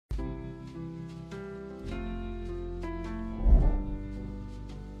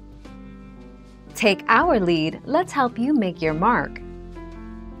Take our lead, let's help you make your mark.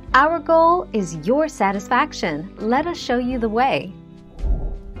 Our goal is your satisfaction. Let us show you the way.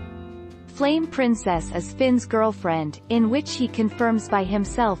 Flame Princess is Finn's girlfriend, in which he confirms by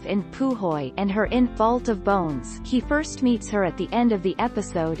himself in Puhoi and her in Vault of Bones. He first meets her at the end of the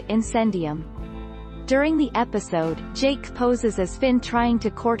episode Incendium. During the episode, Jake poses as Finn trying to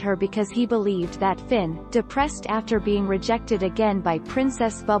court her because he believed that Finn, depressed after being rejected again by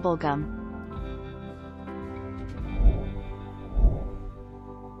Princess Bubblegum.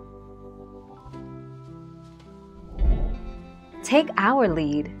 Take our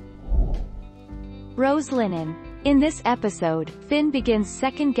lead. Rose Linen. In this episode, Finn begins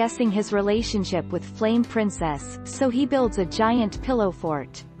second-guessing his relationship with Flame Princess, so he builds a giant pillow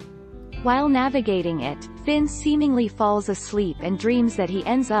fort. While navigating it, Finn seemingly falls asleep and dreams that he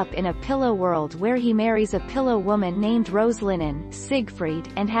ends up in a pillow world where he marries a pillow woman named Rose Linen,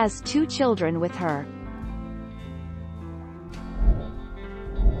 Siegfried, and has 2 children with her.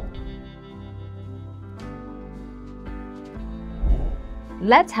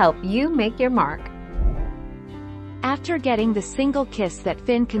 Let's help you make your mark. After getting the single kiss that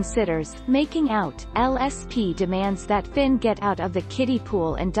Finn considers making out, LSP demands that Finn get out of the kiddie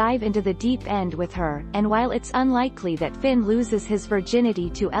pool and dive into the deep end with her, and while it's unlikely that Finn loses his virginity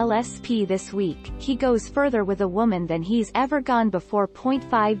to LSP this week, he goes further with a woman than he's ever gone before.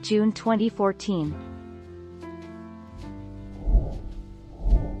 5 June 2014.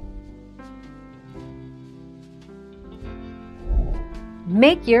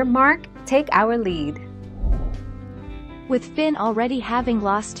 Make your mark, take our lead. With Finn already having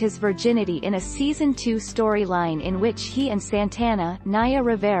lost his virginity in a Season 2 storyline in which he and Santana, Naya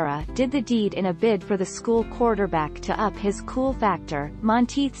Rivera, did the deed in a bid for the school quarterback to up his cool factor,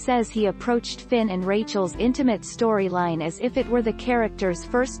 Monteith says he approached Finn and Rachel's intimate storyline as if it were the character's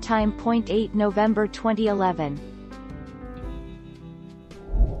first time. 8 November 2011.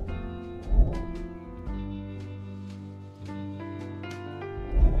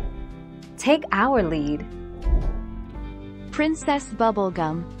 Take our lead. Princess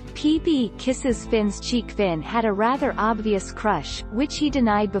Bubblegum. PB kisses Finn's cheek. Finn had a rather obvious crush, which he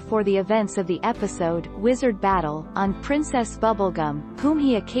denied before the events of the episode Wizard Battle, on Princess Bubblegum, whom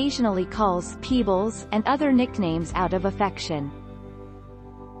he occasionally calls Peebles and other nicknames out of affection.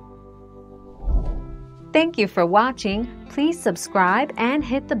 Thank you for watching. Please subscribe and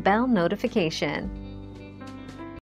hit the bell notification.